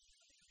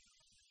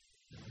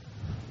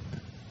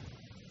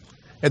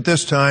At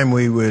this time,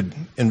 we would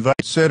invite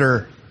you to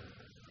consider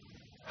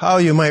how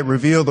you might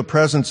reveal the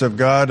presence of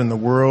God in the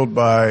world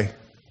by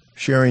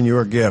sharing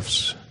your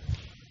gifts.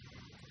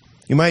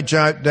 You might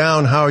jot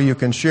down how you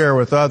can share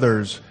with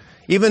others.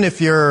 Even if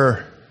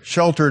you're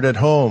sheltered at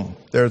home,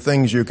 there are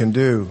things you can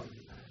do.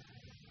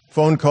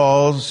 Phone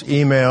calls,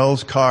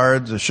 emails,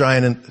 cards, a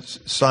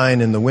sign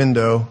in the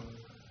window.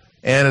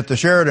 And at the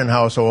Sheridan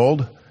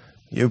household,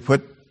 you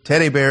put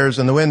teddy bears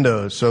in the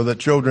windows so that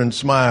children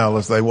smile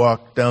as they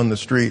walk down the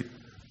street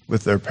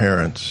with their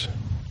parents.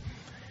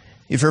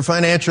 If you're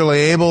financially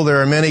able,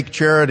 there are many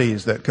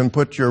charities that can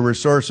put your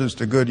resources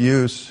to good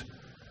use.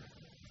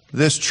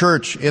 This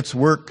church, its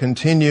work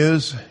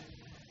continues,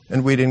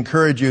 and we'd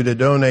encourage you to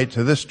donate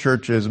to this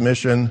church's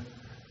mission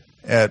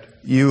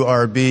at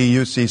urbucc.org.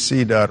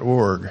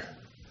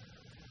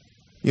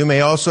 You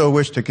may also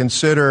wish to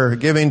consider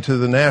giving to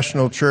the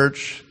National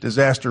Church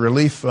Disaster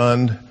Relief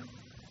Fund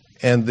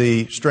and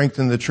the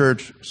Strengthen the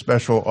Church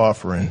special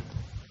offering.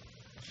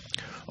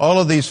 All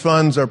of these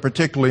funds are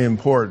particularly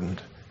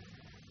important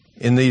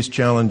in these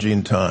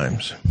challenging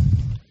times.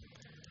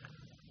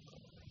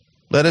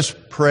 Let us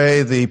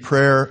pray the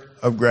prayer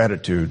of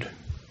gratitude.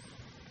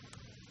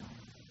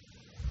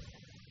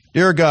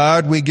 Dear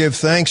God, we give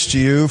thanks to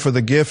you for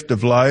the gift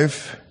of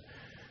life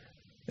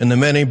and the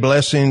many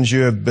blessings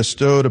you have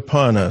bestowed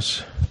upon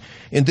us.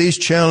 In these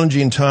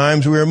challenging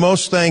times, we are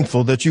most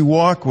thankful that you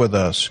walk with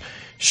us,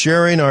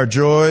 sharing our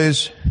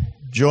joys,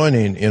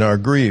 joining in our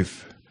grief,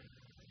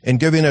 and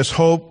giving us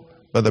hope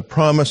by the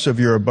promise of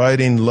your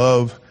abiding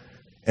love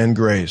and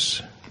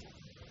grace.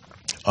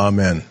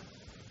 Amen.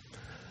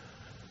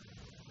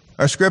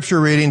 Our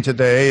scripture reading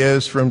today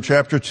is from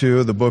chapter 2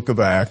 of the book of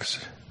Acts.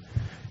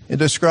 It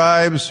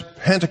describes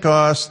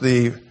Pentecost,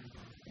 the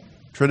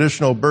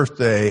traditional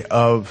birthday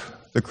of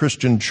the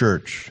Christian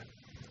church,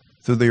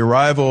 through the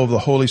arrival of the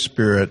Holy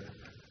Spirit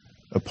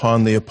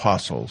upon the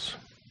apostles.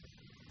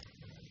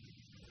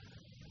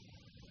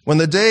 When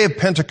the day of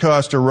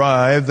Pentecost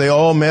arrived, they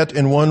all met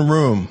in one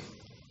room.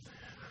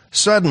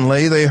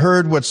 Suddenly, they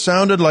heard what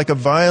sounded like a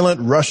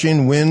violent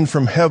rushing wind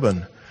from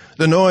heaven.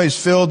 The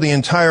noise filled the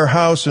entire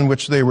house in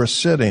which they were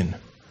sitting.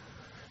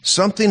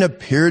 Something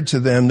appeared to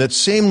them that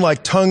seemed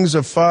like tongues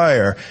of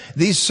fire.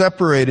 These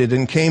separated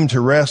and came to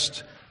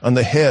rest on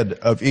the head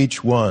of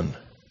each one.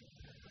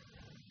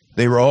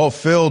 They were all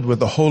filled with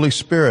the Holy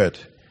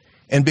Spirit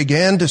and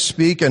began to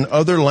speak in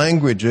other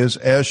languages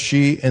as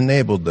she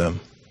enabled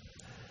them.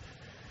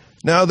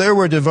 Now there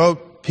were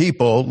devout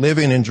people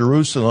living in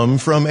Jerusalem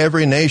from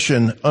every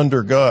nation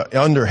under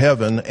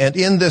heaven, and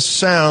in this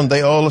sound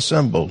they all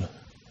assembled.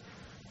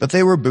 But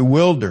they were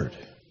bewildered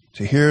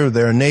to hear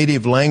their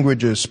native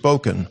languages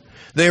spoken.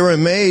 They were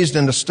amazed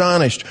and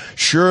astonished.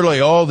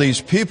 Surely all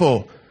these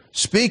people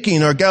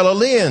speaking are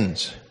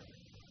Galileans.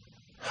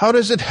 How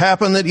does it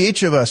happen that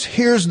each of us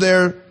hears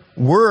their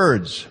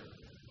words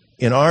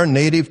in our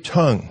native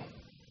tongue?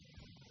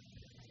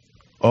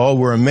 All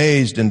were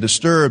amazed and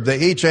disturbed. They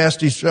each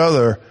asked each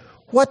other,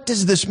 "What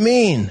does this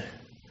mean?"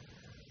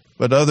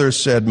 But others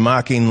said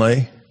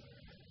mockingly,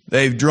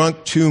 "They've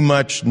drunk too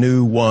much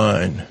new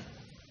wine."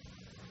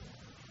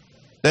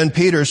 Then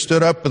Peter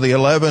stood up with the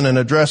 11 and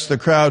addressed the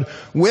crowd.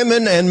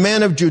 "Women and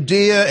men of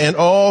Judea and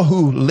all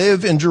who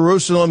live in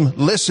Jerusalem,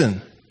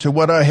 listen to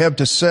what I have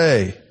to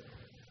say.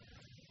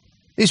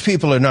 These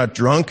people are not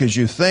drunk as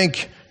you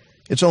think.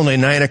 It's only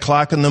 9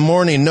 o'clock in the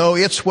morning. No,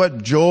 it's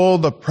what Joel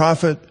the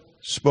prophet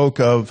spoke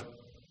of.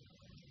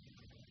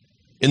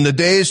 In the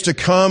days to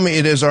come,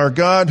 it is our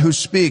God who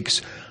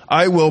speaks.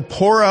 I will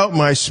pour out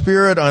my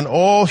Spirit on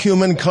all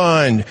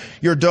humankind.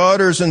 Your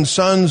daughters and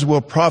sons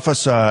will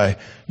prophesy.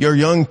 Your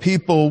young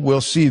people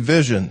will see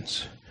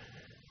visions.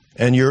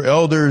 And your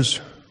elders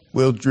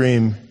will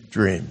dream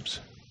dreams."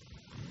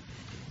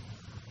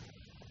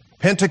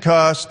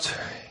 Pentecost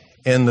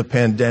and the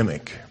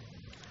pandemic.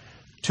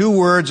 Two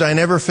words I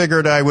never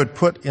figured I would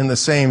put in the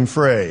same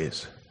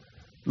phrase,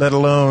 let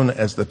alone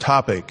as the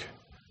topic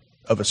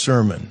of a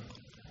sermon.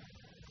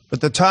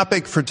 But the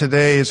topic for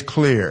today is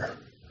clear.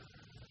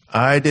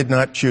 I did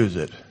not choose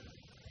it.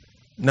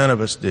 None of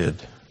us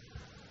did.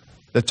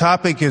 The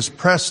topic is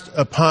pressed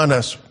upon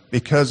us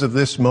because of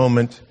this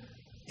moment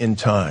in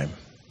time.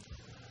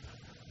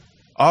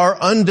 Our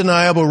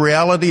undeniable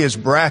reality is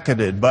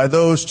bracketed by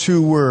those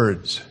two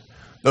words,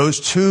 those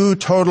two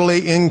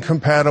totally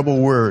incompatible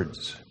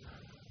words,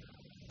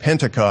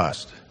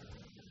 Pentecost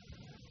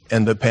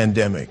and the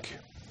pandemic.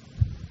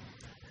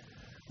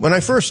 When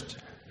I first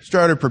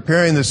started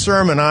preparing this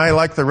sermon, I,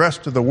 like the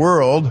rest of the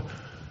world,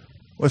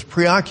 was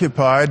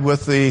preoccupied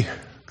with the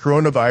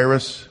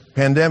coronavirus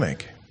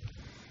pandemic.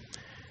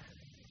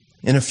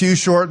 In a few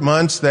short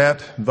months,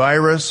 that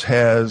virus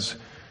has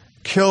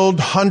killed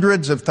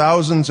hundreds of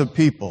thousands of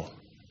people,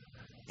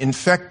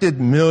 infected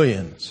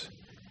millions,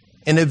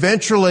 and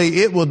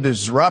eventually it will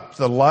disrupt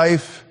the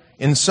life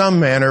in some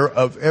manner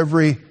of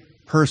every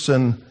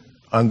person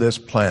on this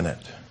planet.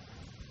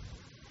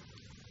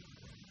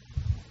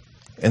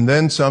 And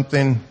then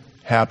something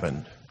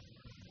happened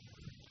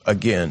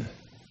again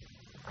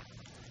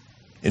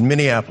in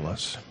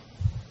Minneapolis.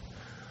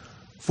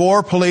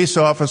 4 police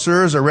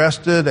officers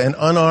arrested an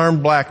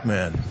unarmed black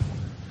man,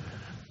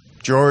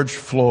 George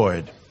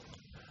Floyd,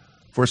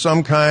 for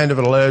some kind of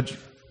alleged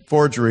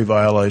forgery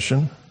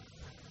violation.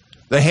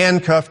 They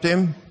handcuffed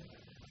him,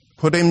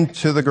 put him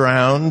to the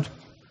ground,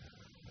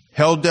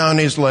 held down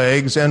his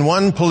legs, and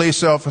one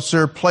police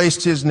officer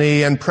placed his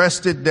knee and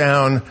pressed it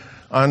down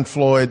on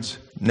Floyd's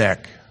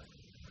neck.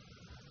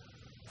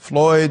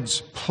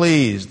 Floyd's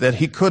pleas that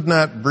he could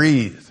not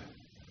breathe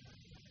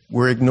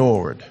were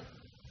ignored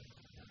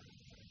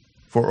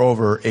for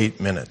over 8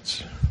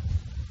 minutes.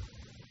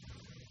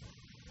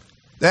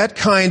 That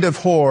kind of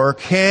horror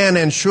can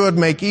and should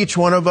make each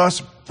one of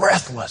us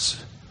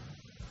breathless,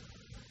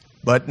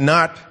 but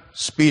not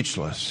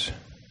speechless.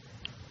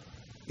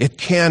 It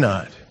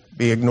cannot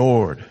be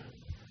ignored.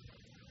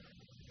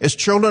 As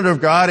children of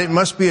God, it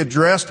must be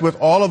addressed with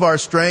all of our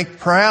strength,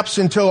 perhaps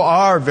until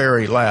our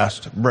very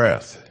last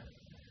breath.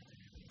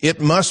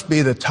 It must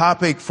be the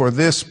topic for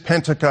this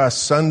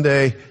Pentecost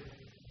Sunday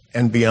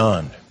and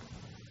beyond.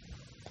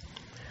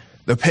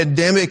 The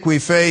pandemic we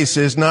face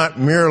is not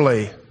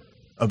merely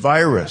a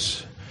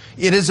virus.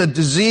 It is a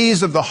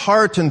disease of the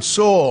heart and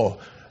soul,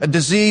 a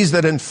disease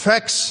that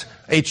infects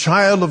a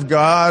child of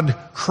God,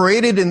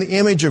 created in the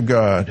image of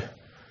God,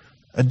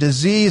 a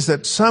disease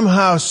that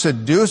somehow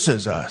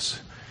seduces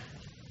us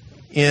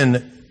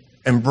in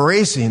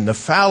embracing the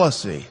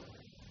fallacy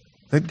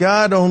that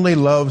God only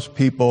loves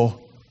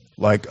people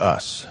like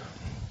us,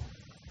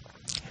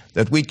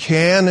 that we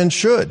can and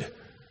should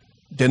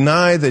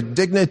deny the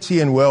dignity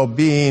and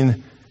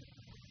well-being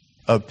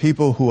of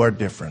people who are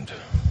different.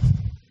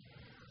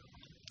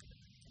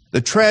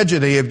 The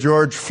tragedy of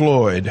George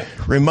Floyd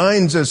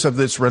reminds us of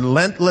this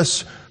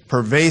relentless,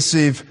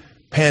 pervasive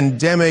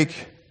pandemic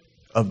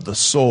of the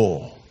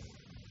soul.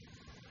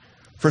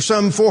 For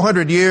some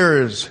 400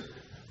 years,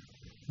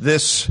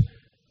 this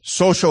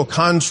social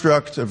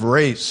construct of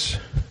race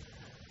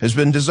has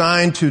been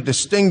designed to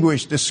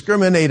distinguish,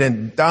 discriminate,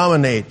 and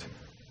dominate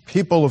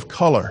people of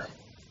color.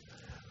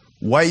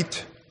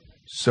 White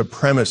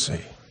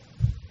supremacy.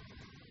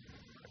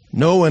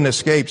 No one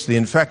escapes the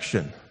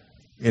infection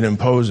it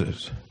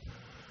imposes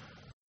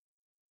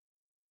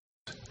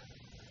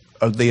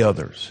of the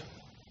others.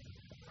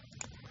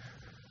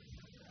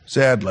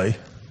 Sadly,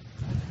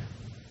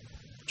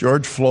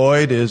 George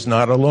Floyd is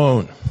not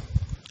alone.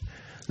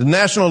 The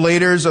national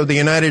leaders of the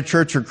United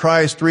Church of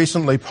Christ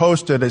recently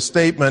posted a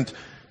statement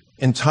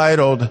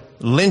entitled,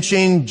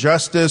 "Lynching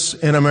Justice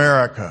in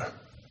America."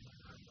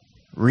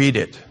 Read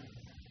it.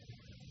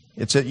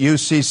 It's at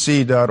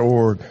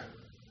ucc.org.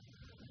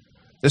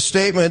 The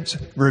statement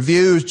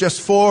reviews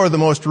just 4 of the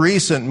most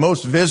recent,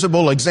 most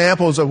visible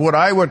examples of what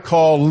I would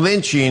call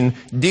lynching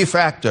de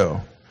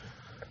facto.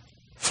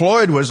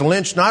 Floyd was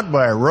lynched not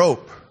by a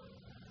rope,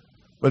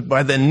 but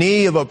by the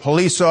knee of a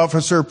police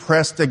officer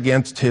pressed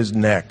against his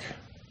neck.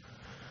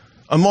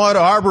 Ahmaud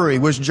Arbery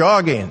was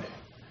jogging,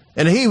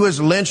 and he was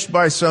lynched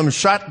by some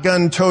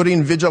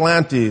shotgun-toting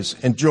vigilantes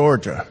in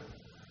Georgia.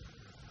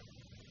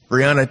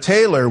 Breonna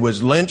Taylor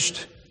was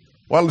lynched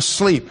while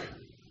asleep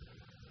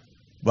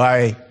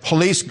by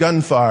police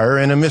gunfire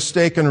in a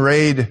mistaken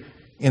raid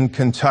in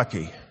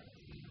Kentucky.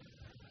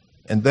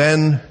 And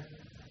then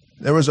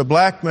there was a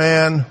black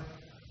man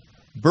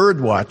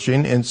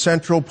birdwatching in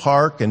Central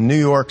Park in New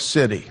York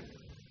City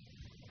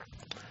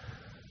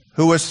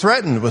who was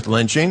threatened with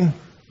lynching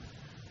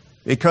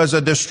because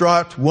a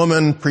distraught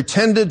woman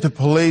pretended to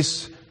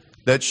police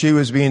that she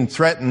was being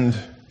threatened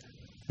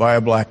by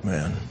a black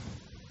man.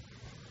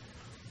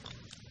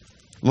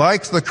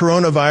 Like the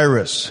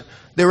coronavirus,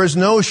 there is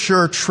no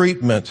sure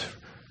treatment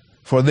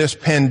for this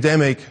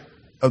pandemic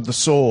of the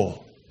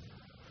soul.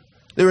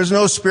 There is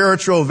no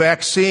spiritual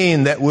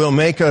vaccine that will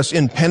make us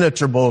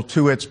impenetrable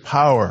to its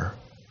power.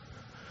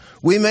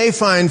 We may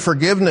find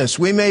forgiveness,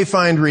 we may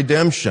find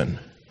redemption,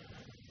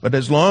 but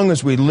as long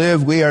as we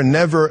live, we are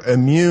never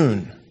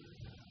immune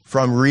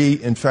from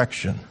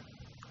reinfection.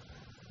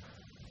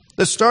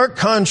 The stark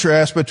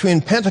contrast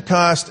between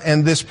Pentecost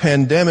and this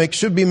pandemic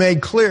should be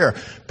made clear.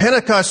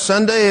 Pentecost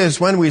Sunday is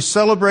when we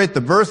celebrate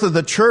the birth of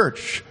the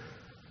church.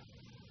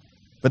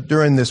 But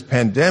during this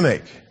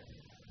pandemic,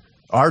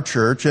 our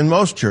church and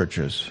most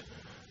churches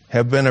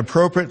have been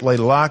appropriately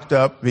locked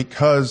up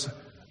because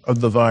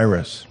of the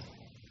virus.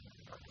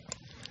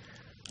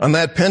 On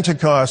that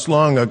Pentecost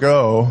long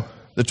ago,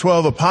 the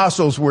 12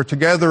 apostles were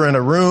together in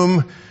a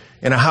room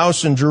in a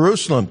house in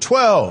Jerusalem.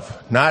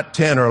 12, not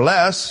 10 or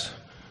less.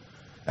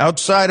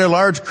 Outside, a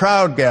large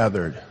crowd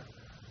gathered.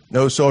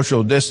 No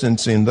social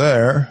distancing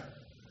there.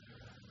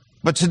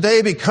 But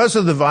today, because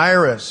of the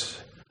virus,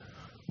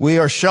 we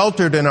are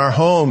sheltered in our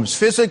homes,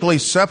 physically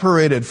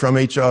separated from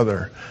each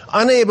other,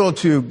 unable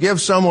to give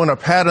someone a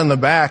pat on the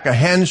back, a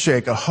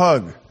handshake, a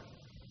hug,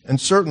 and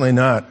certainly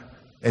not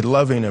a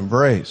loving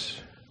embrace.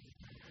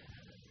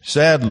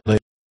 Sadly,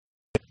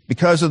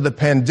 because of the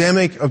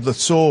pandemic of the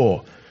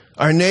soul,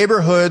 our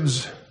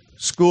neighborhoods,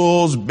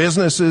 schools,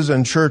 businesses,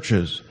 and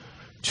churches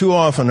too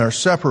often are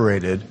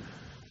separated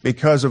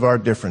because of our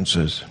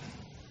differences.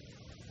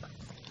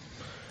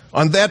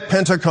 On that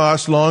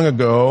Pentecost long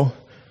ago,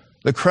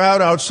 The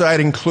crowd outside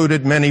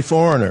included many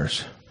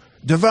foreigners,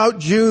 devout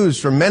Jews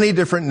from many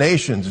different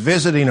nations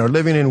visiting or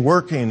living and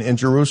working in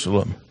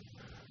Jerusalem.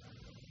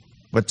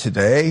 But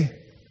today,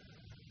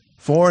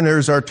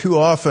 foreigners are too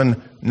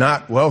often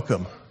not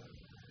welcome.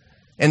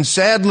 And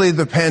sadly,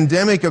 the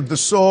pandemic of the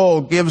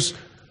soul gives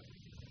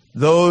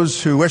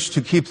those who wish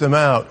to keep them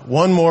out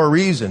one more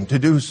reason to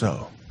do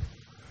so,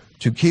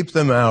 to keep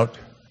them out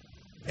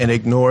and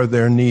ignore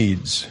their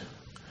needs.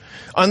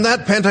 On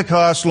that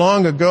Pentecost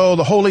long ago,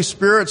 the Holy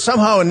Spirit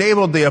somehow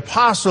enabled the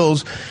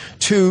apostles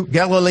to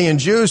Galilean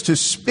Jews to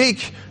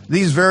speak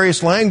these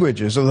various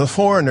languages of the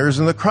foreigners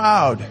in the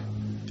crowd,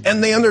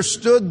 and they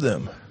understood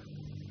them.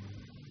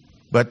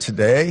 But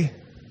today,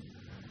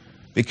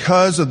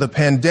 because of the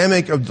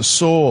pandemic of the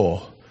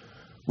soul,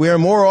 we are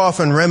more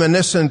often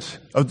reminiscent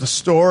of the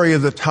story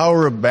of the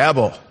Tower of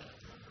Babel,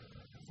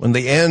 when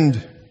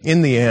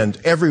in the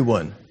end,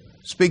 everyone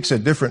speaks a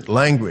different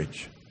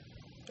language,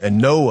 and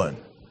no one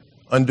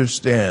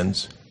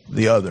understands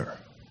the other.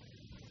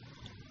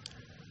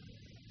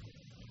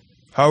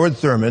 Howard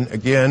Thurman,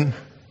 again,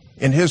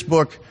 in his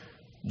book,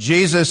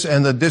 Jesus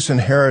and the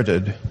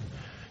Disinherited,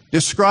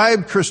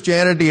 described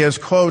Christianity as,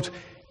 quote,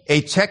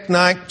 a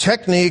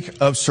technique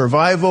of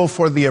survival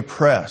for the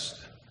oppressed,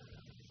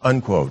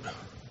 unquote,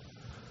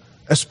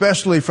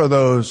 especially for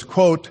those,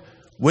 quote,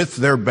 with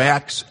their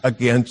backs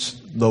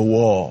against the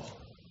wall,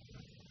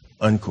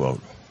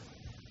 unquote.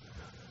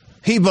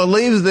 He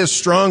believed this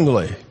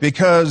strongly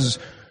because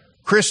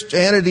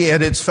Christianity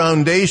at its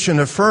foundation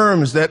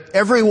affirms that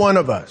every one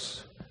of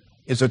us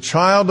is a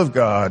child of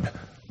God,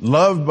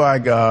 loved by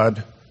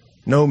God,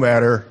 no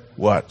matter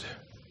what.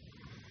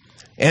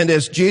 And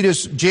as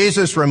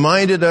Jesus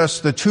reminded us,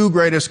 the two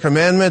greatest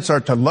commandments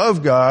are to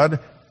love God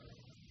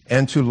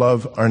and to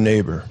love our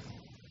neighbor.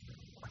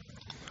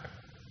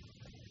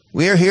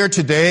 We are here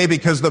today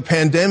because the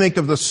pandemic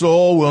of the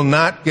soul will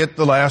not get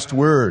the last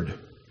word.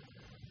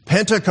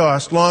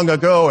 Pentecost long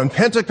ago and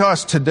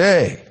Pentecost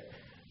today,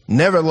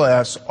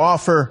 nevertheless,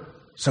 offer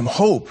some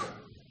hope.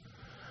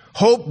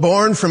 Hope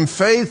born from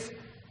faith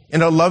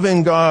in a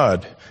loving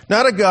God.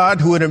 Not a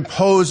God who would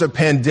impose a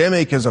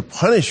pandemic as a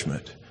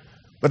punishment,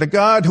 but a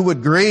God who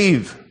would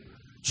grieve,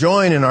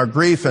 join in our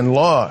grief and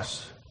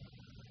loss,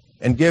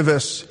 and give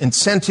us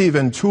incentive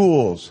and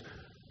tools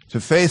to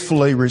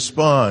faithfully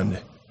respond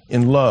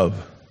in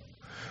love.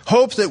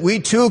 Hope that we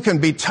too can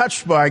be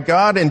touched by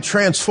God and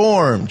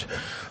transformed.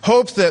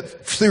 Hope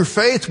that through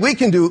faith we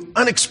can do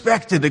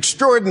unexpected,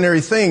 extraordinary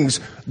things,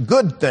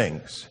 good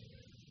things,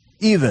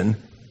 even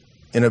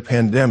in a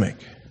pandemic.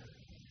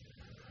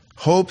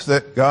 Hope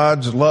that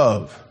God's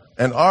love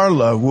and our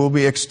love will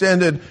be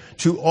extended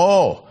to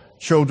all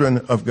children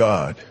of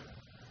God,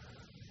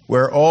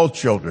 where all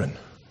children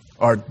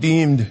are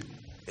deemed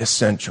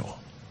essential.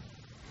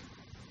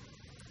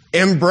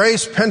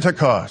 Embrace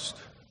Pentecost.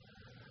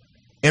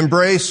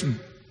 Embrace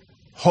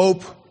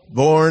hope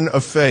born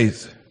of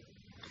faith.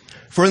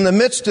 For in the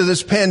midst of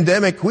this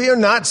pandemic, we are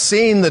not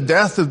seeing the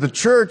death of the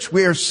church,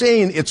 we are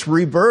seeing its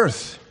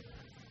rebirth.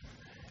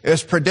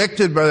 As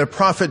predicted by the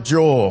prophet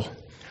Joel,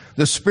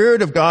 the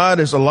Spirit of God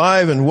is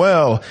alive and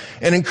well,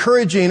 and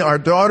encouraging our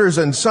daughters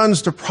and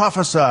sons to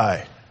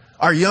prophesy,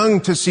 our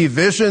young to see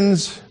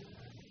visions,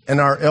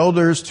 and our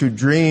elders to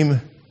dream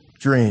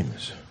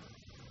dreams.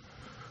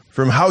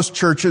 From house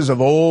churches of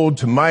old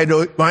to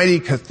mighty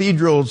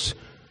cathedrals,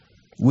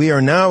 we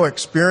are now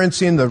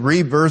experiencing the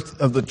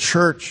rebirth of the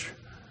church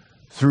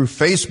through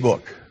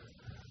Facebook,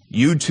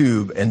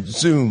 YouTube, and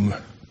Zoom.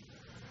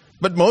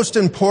 But most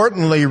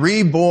importantly,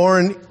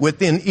 reborn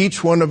within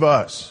each one of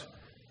us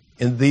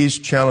in these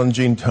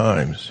challenging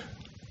times.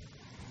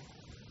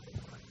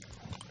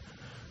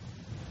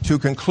 To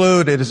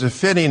conclude, it is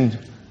fitting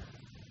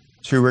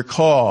to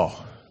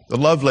recall the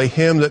lovely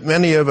hymn that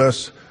many of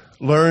us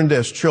learned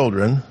as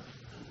children,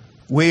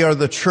 "We Are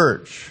the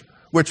Church,"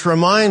 which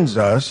reminds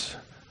us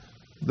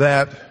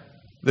that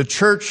the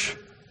church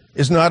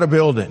is not a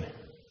building.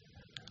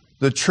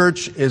 The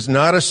church is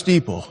not a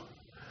steeple.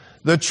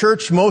 The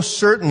church most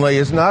certainly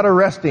is not a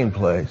resting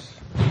place.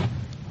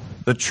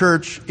 The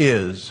church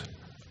is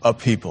a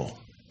people.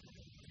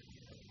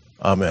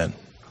 Amen.